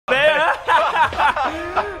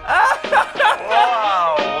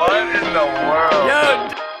Wow, what in the world? Yo.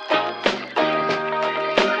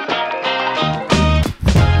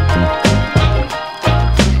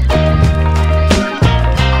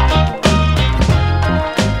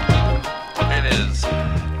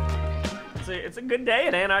 It's a good day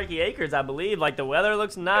at Anarchy Acres, I believe. Like, the weather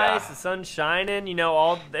looks nice, the sun's shining. You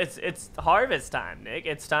know, it's harvest time, Nick.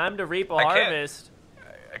 It's time to reap a harvest.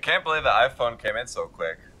 I can't believe the iPhone came in so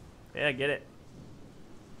quick. Yeah, get it.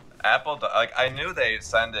 Apple, like, I knew they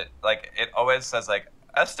send it, like, it always says, like,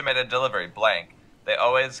 estimated delivery blank. They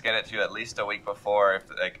always get it to you at least a week before, if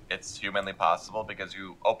like it's humanly possible, because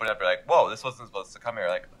you open it up, you're like, whoa, this wasn't supposed to come here,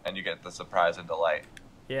 like, and you get the surprise and delight.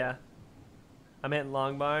 Yeah. I'm hitting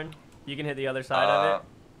Long Barn. You can hit the other side of it.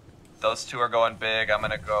 Those two are going big. I'm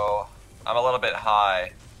gonna go. I'm a little bit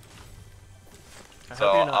high.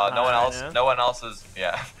 So no one else is.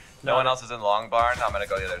 Yeah, no one else is in Long Barn. I'm gonna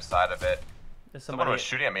go the other side of it. Someone was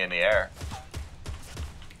shooting at me in the air.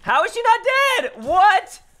 How is she not dead?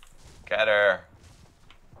 What? Get her.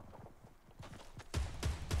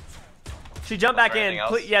 She jumped back in.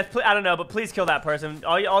 Yes, I don't know, but please kill that person.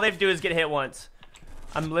 All they have to do is get hit once.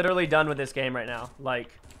 I'm literally done with this game right now. Like.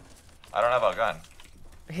 I don't have a gun.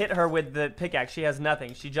 Hit her with the pickaxe. She has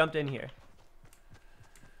nothing. She jumped in here.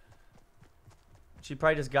 She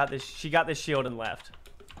probably just got this. She got this shield and left.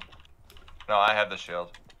 No, I have the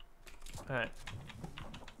shield. All right.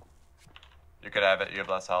 You could have it. You have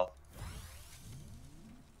less health.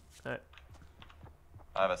 All right.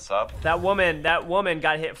 I have a sub. That woman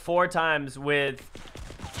got hit 4 times with.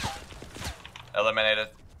 Eliminated.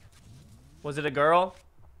 Was it a girl?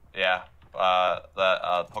 Yeah.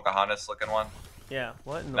 The Pocahontas looking one. Yeah.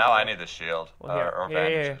 What? In the now I need the shield or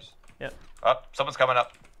bandages. Yep. Oh, someone's coming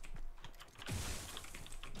up.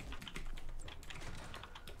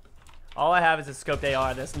 All I have is a scoped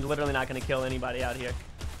AR. That's literally not going to kill anybody out here.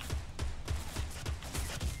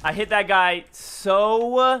 I hit that guy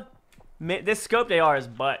so. This scoped AR is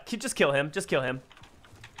butt. Just kill him. Just kill him.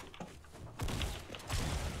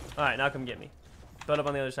 All right, now come get me. Build up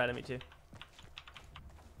on the other side of me too.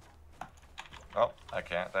 Oh, I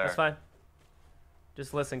can't there. That's fine.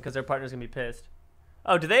 Just listen, because their partner's going to be pissed.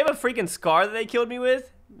 Oh, do they have a freaking scar that they killed me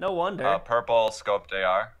with? No wonder. Purple scoped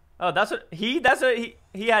AR. Oh, that's what he had to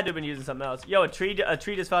have been using something else. Yo, a tree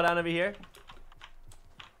just fell down over here.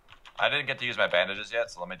 I didn't get to use my bandages yet,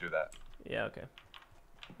 so let me do that. Yeah, okay.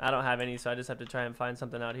 I don't have any, so I just have to try and find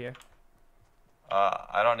something out here.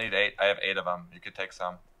 I don't need 8. I have 8 of them. You could take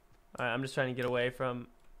some. All right, I'm just trying to get away from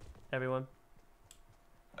everyone.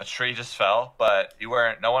 A tree just fell, but you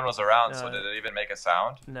weren't. No one was around, so did it even make a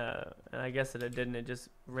sound? No, I guess that it didn't. It just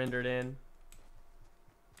rendered in.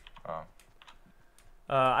 Oh.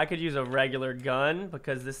 I could use a regular gun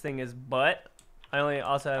because this thing is butt. I only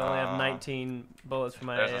have 19 bullets for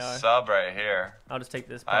my AR. There's a sub right here. I'll just take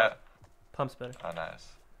this pump. Pump's better. Oh, nice.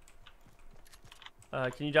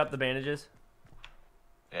 Can you drop the bandages?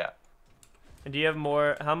 Yeah. And do you have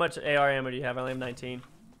more? How much AR ammo do you have? I only have 19.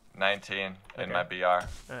 19 in my BR. Alright,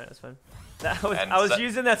 that's fine. I was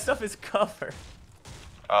using that stuff as cover.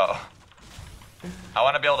 Oh. I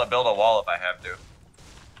want to be able to build a wall if I have to.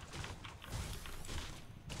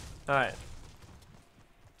 Alright.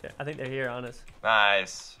 Yeah, I think they're here on us.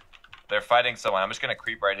 Nice. They're fighting someone. I'm just going to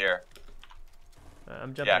creep right here.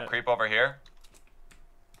 I'm jumping. Yeah, creep over here.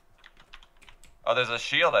 Oh, there's a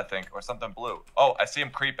shield, I think, or something blue. Oh, I see him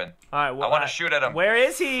creeping. All right, well, I want to shoot at him. Where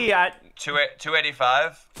is he?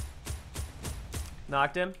 285.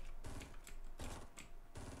 Knocked him.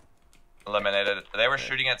 Eliminated. They were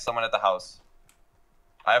shooting at someone at the house.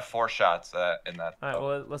 I have 4 shots in that. All right,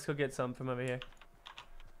 well, let's go get some from over here.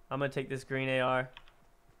 I'm gonna take this green AR.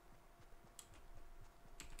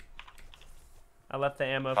 I left the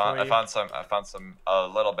ammo for you. I found a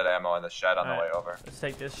little bit of ammo in the shed on the way over. Let's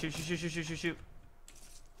take this. Shoot, shoot, shoot, shoot, shoot, shoot, shoot.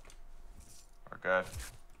 We're good.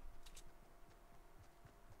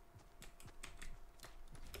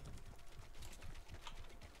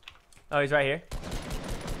 Oh, he's right here.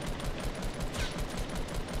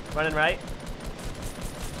 Running right.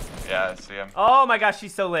 Yeah, I see him. Oh my gosh,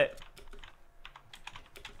 she's so lit.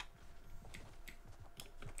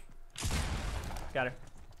 Got her.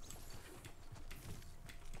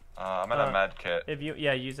 I'm in a med kit. If you,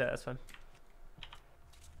 yeah, use that. That's fine.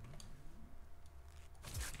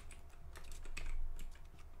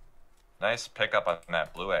 Nice pickup on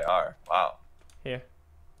that blue AR. Wow. Here.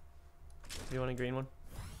 Do you want a green one?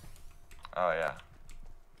 Oh yeah.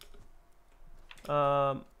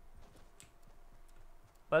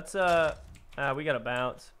 Let's we gotta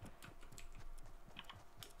bounce.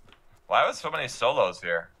 Why was so many solos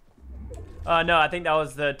here? No, I think that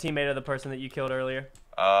was the teammate of the person that you killed earlier.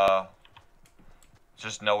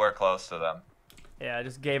 Just nowhere close to them. Yeah, I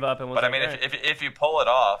just gave up and was But like, I mean, "All right." if you pull it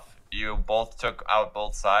off, you both took out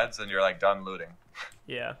both sides and you're like done looting.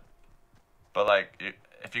 Yeah. But like,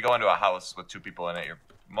 if you go into a house with 2 people in it, you're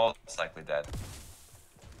most likely dead.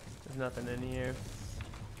 There's nothing in here.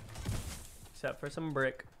 Except for some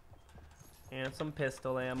brick. And some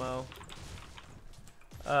pistol ammo.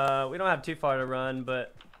 We don't have too far to run,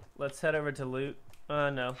 but let's head over to loot.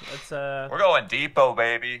 No. Let's, We're going depot,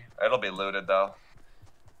 baby. It'll be looted, though.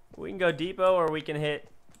 We can go depot or we can hit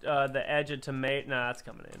the edge of tomato. Nah, it's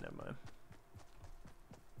coming in. Never mind.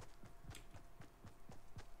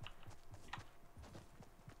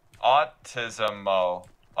 Autismo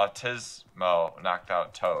knocked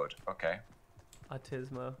out Toad. Okay.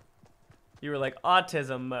 Autismo. You were like,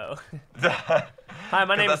 autism, Mo. Hi,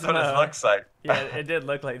 my name is Mo. That's what it looks like. Yeah, it did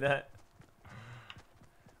look like that.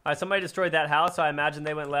 Alright, somebody destroyed that house, so I imagine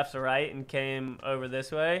they went left to right and came over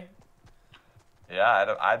this way.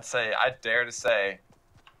 Yeah, I'd dare to say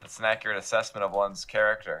that's an accurate assessment of one's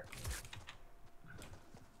character.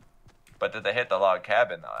 But did they hit the log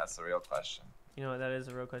cabin, though? That's the real question. You know what, that is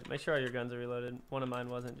a real question. Make sure all your guns are reloaded. One of mine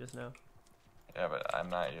wasn't just now. Yeah, but I'm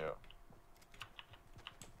not you.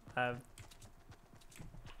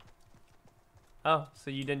 Oh, so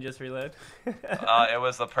you didn't just reload? It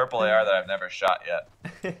was the purple AR that I've never shot yet.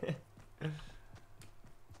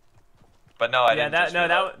 But no, I didn't just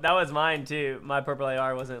reload. that was mine too. My purple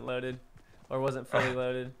AR wasn't loaded, or wasn't fully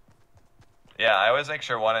loaded. Yeah, I always make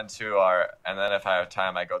sure 1 and 2 are, and then if I have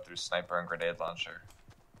time, I go through sniper and grenade launcher.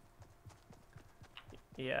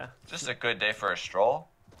 Yeah. Just a good day for a stroll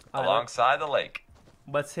alongside the lake.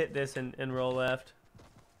 Let's hit this and roll left.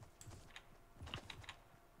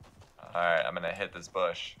 Alright, I'm gonna hit this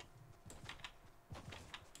bush.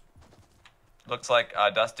 Looks like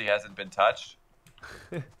Dusty hasn't been touched.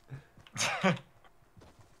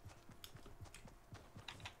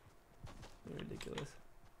 Ridiculous.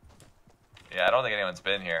 Yeah, I don't think anyone's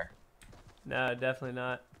been here. No, definitely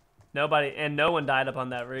not. Nobody, and no one died up on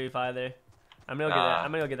that roof either. I'm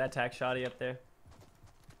gonna go get that tack shotty up there.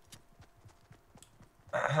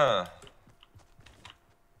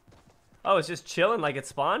 Oh, it's just chilling like it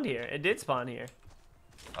spawned here. It did spawn here.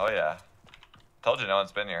 Oh yeah. Told you no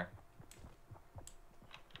one's been here.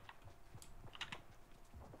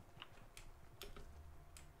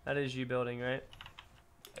 That is you building, right?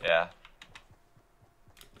 Yeah.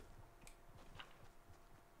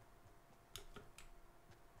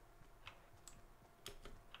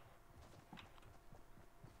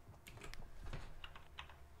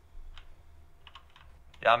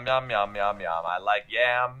 Yum, yum, yum, yum, yum. I like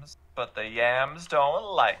yams, but the yams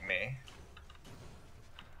don't like me.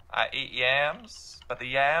 I eat yams, but the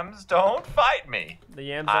yams don't fight me. The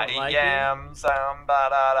yams don't like you? I eat yams,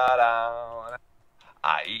 ba-da-da-da.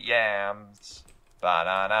 I eat yams,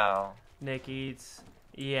 ba-da-da. Nick eats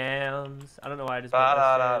yams. I don't know why I just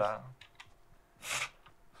Ba-da-da-da.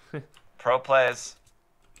 Pro plays.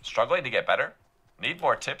 Struggling to get better? Need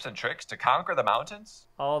more tips and tricks to conquer the mountains?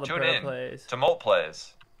 All the Tune pro in plays. to Molt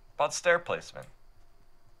plays about stair placement.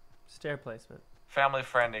 Stair placement. Family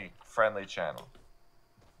friendly channel.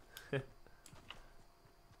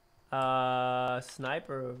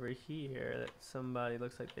 Sniper over here that somebody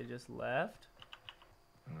looks like they just left.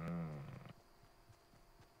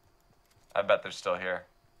 I bet they're still here.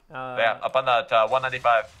 Uh, Yeah, up on that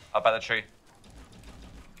 195, up by the tree.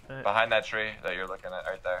 Alright. Behind that tree that you're looking at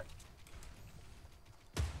right there.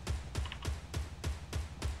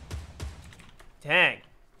 Dang.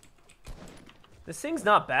 This thing's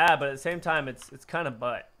not bad, but at the same time, it's kind of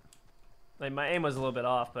butt. Like, my aim was a little bit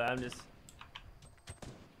off, but I'm just...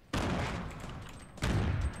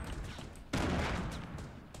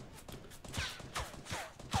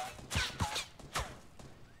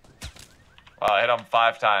 Wow, I hit him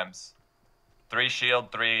 5 times. 3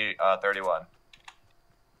 shield, 3 31.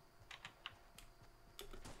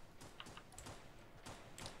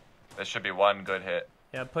 This should be 1 good hit.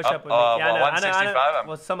 Yeah, push up with me. Well, Yeah, I know, 165, I know.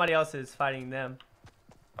 Well, somebody else is fighting them.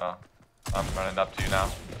 Oh, I'm running up to you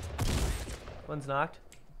now. One's knocked.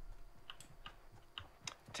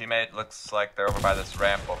 Teammate looks like they're over by this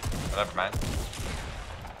ramp. Oh, never mind.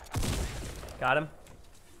 Got him.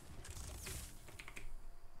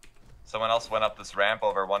 Someone else went up this ramp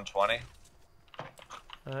over 120.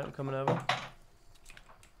 Alright, I'm coming over.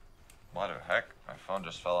 What the heck? My phone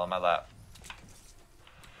just fell on my lap.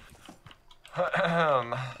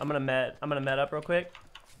 I'm gonna med up real quick.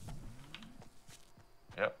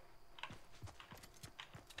 Yep.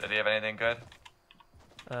 Did he have anything good?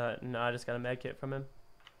 No, I just got a med kit from him.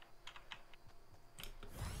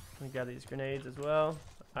 We got these grenades as well.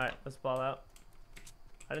 All right, let's ball out.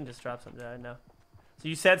 I didn't just drop something, did I? No. So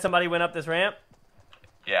you said somebody went up this ramp?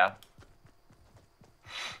 Yeah.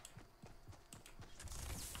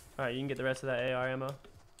 All right, you can get the rest of that AR ammo.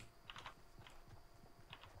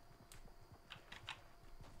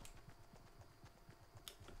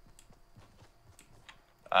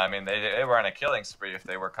 I mean, they were on a killing spree if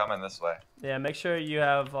they were coming this way. Yeah, make sure you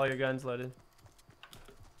have all your guns loaded.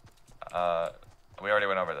 We already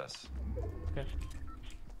went over this. Okay.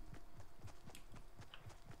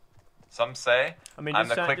 Some say I mean, I'm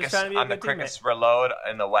the quickest reload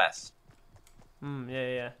in the West.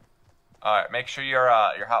 Yeah. All right, make sure your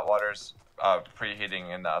hot water's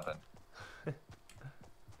preheating in the oven.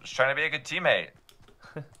 Just trying to be a good teammate.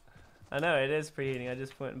 I know it is preheating. I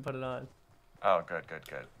just went and put it on. Oh, good.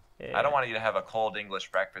 Yeah. I don't want you to have a cold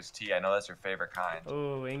English breakfast tea. I know that's your favorite kind.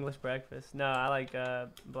 Ooh, English breakfast. No, I like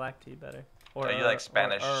black tea better. Or you like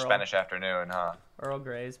Spanish afternoon, huh? Earl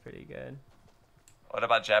Grey is pretty good. What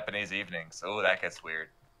about Japanese evenings? Ooh, that gets weird.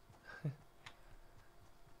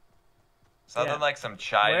 Something like some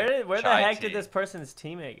chai. Where the heck did this person's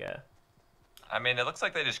teammate go? I mean, it looks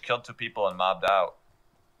like they just killed 2 people and mobbed out.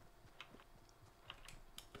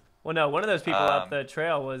 Well, no, one of those people up the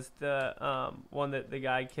trail was the one that the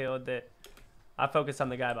guy killed. That I focused on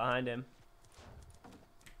the guy behind him.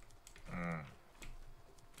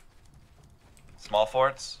 Small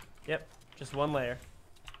forts? Yep, just one layer.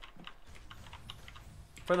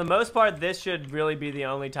 For the most part, this should really be the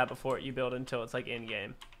only type of fort you build until it's like in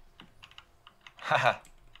game. Haha.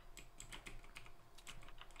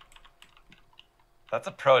 That's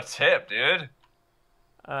a pro tip, dude.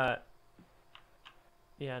 Yeah,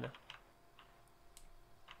 I know.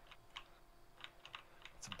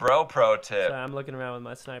 It's a pro tip. So I'm looking around with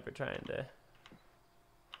my sniper trying to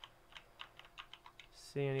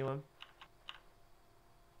see anyone.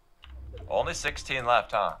 Only 16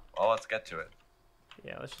 left, huh? Well, let's get to it.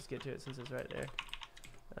 Yeah, let's just get to it since it's right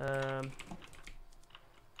there.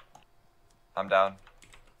 I'm down.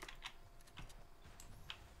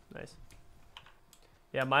 Nice.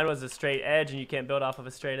 Yeah, mine was a straight edge, and you can't build off of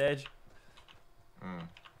a straight edge.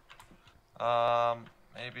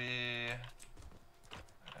 Maybe.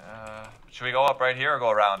 Should we go up right here or go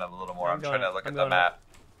around them a little more? I'm trying to look at the map.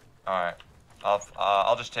 All right.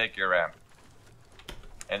 I'll just take your ramp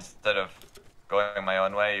instead of going my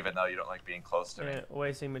own way, even though you don't like being close to me.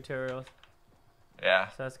 Wasting materials. Yeah.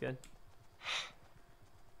 So that's good.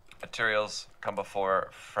 Materials come before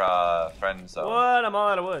friend zone. What? I'm all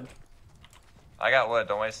out of wood. I got wood.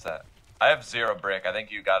 Don't waste that. I have 0 brick. I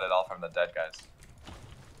think you got it all from the dead guys.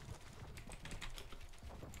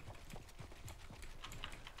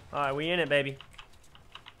 All right, we in it, baby.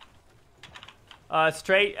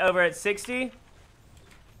 Straight over at 60.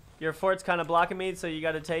 Your fort's kind of blocking me, so you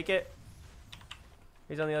got to take it.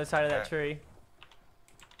 He's on the other side of that tree.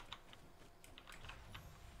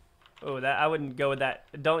 Oh, I wouldn't go with that.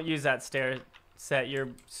 Don't use that stair set. You're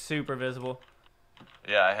super visible.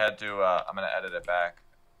 Yeah, I had to. I'm gonna edit it back.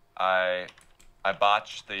 I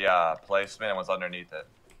botched the placement and was underneath it.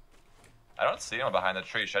 I don't see him behind the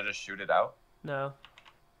tree. Should I just shoot it out? No.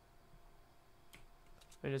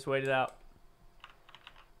 We just wait it out.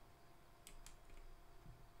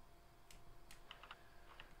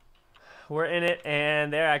 We're in it,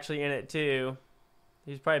 and they're actually in it too.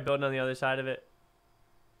 He's probably building on the other side of it.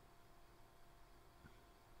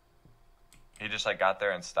 He just like got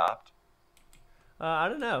there and stopped? I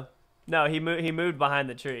don't know. No, he moved behind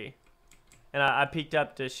the tree. And I peeked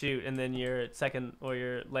up to shoot, and then your second or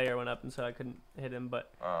your layer went up, and so I couldn't hit him,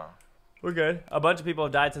 but we're good. A bunch of people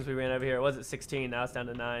have died since we ran over here. It was at 16, now it's down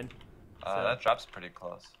to 9. So. That drop's pretty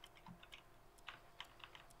close.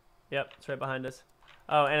 Yep, it's right behind us.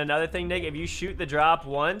 Oh, and another thing, Nick, if you shoot the drop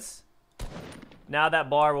once, now that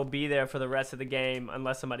bar will be there for the rest of the game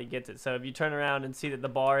unless somebody gets it. So if you turn around and see that the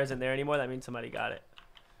bar isn't there anymore, that means somebody got it.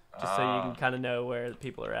 Just so you can kind of know where the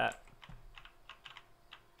people are at.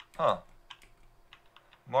 Huh.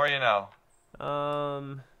 More you know.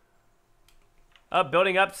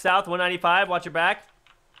 Building up south 195. Watch your back.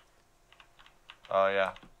 Oh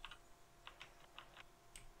yeah.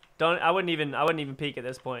 I wouldn't even peek at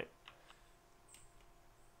this point.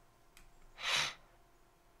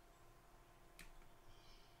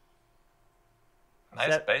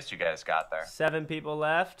 Nice base you guys got there. 7 people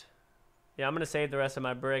left. Yeah, I'm gonna save the rest of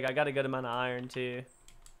my brick. I got a good amount of iron too.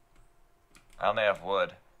 I only have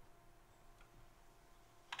wood.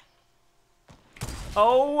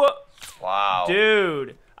 Oh! Wow.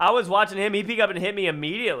 Dude, I was watching him. He peeked up and hit me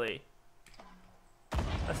immediately.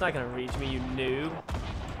 That's not gonna reach me, you noob.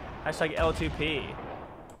 Hashtag L2P.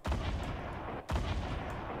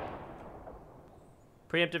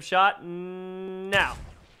 Preemptive shot now.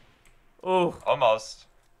 Oh, Almost.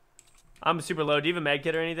 I'm super low. Do you have a med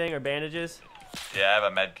kit or anything or bandages? Yeah, I have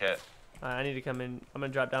a med kit. I need to come in. I'm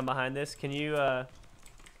gonna drop down behind this. Can you? These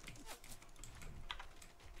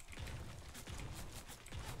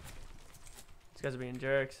guys are being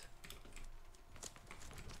jerks.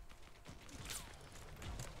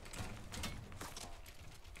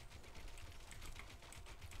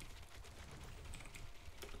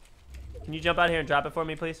 Can you jump out here and drop it for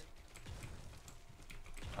me, please?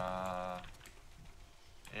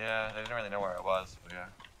 Yeah, they didn't really know where it was, but yeah.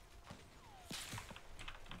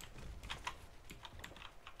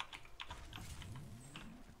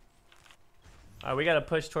 We gotta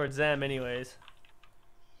push towards them anyways.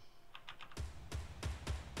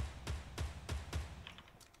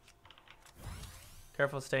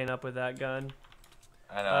 Careful staying up with that gun.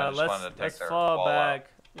 I know, I just wanted to take let's their fall wall back.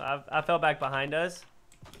 out. I fell back behind us.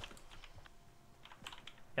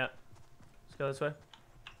 Yeah. Let's go this way.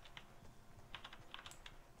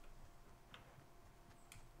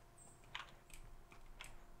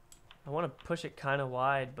 I want to push it kind of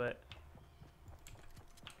wide, but...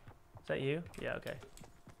 Is that you? Yeah, okay.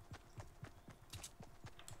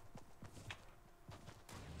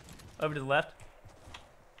 Over to the left.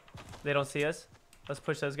 They don't see us. Let's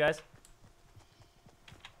push those guys.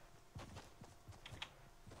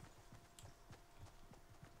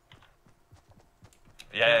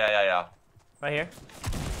 Yeah. Right here.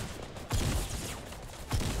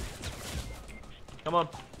 Come on.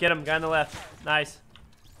 Get him. Guy on the left. Nice.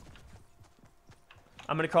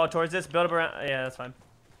 I'm going to crawl towards this. Build up around. Yeah, that's fine.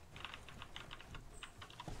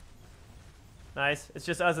 Nice. It's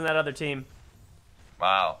just us and that other team.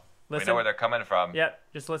 Wow. Listen. We know where they're coming from. Yep.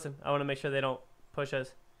 Just listen. I want to make sure they don't push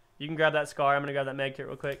us. You can grab that scar. I'm going to grab that med kit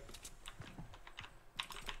real quick.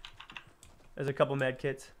 There's a couple med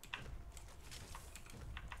kits.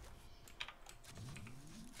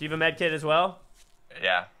 Do you have a med kit as well?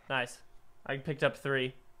 Yeah. Nice. I picked up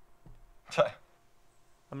 3.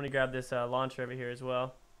 I'm going to grab this launcher over here as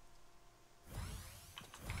well.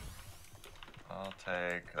 I'll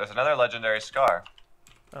take... There's another legendary scar.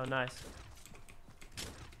 Oh, nice.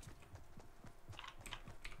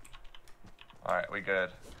 Alright, we good.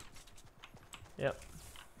 Yep.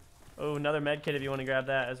 Oh, another med kit if you want to grab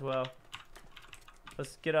that as well.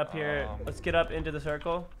 Let's get up here. Let's get up into the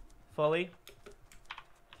circle fully.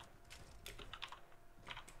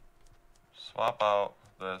 Swap out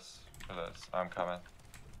this for this. I'm coming.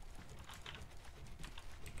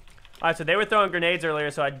 Alright, so they were throwing grenades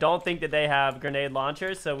earlier, so I don't think that they have grenade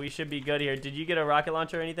launchers, so we should be good here. Did you get a rocket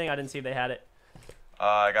launcher or anything? I didn't see if they had it.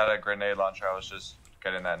 I got a grenade launcher. I was just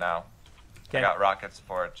getting that now. Okay. I got rockets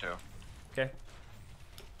for it, too. Okay.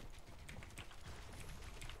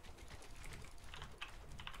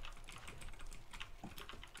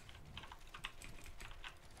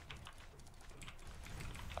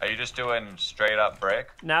 Are you just doing straight up brick?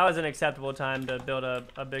 Now is an acceptable time to build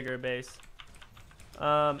a bigger base.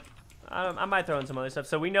 I might throw in some other stuff.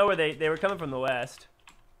 So we know where they were coming from the west.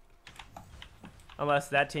 Unless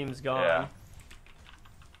that team's gone. Yeah.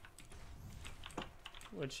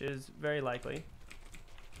 Which is very likely.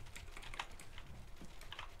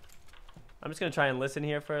 I'm just going to try and listen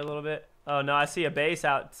here for a little bit. Oh, no, I see a base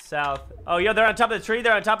out south. Oh, yeah, they're on top of the tree.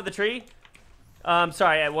 They're on top of the tree.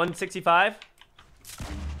 Sorry, at 165.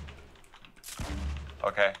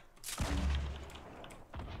 Okay.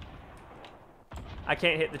 I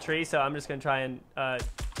can't hit the tree, so I'm just going to try and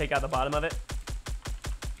take out the bottom of it.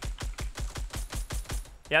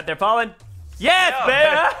 Yep, they're falling. Yes, yeah,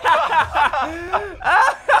 baby!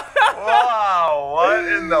 Wow, what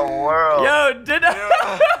in the world? Yo, did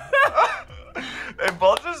They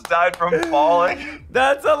both just died from falling.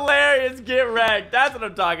 That's hilarious. Get wrecked. That's what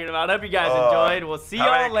I'm talking about. I hope you guys enjoyed. We'll see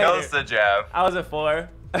y'all later. How many kills did you have? I was at 4.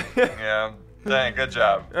 Yeah, dang, good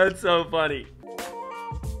job. That's so funny.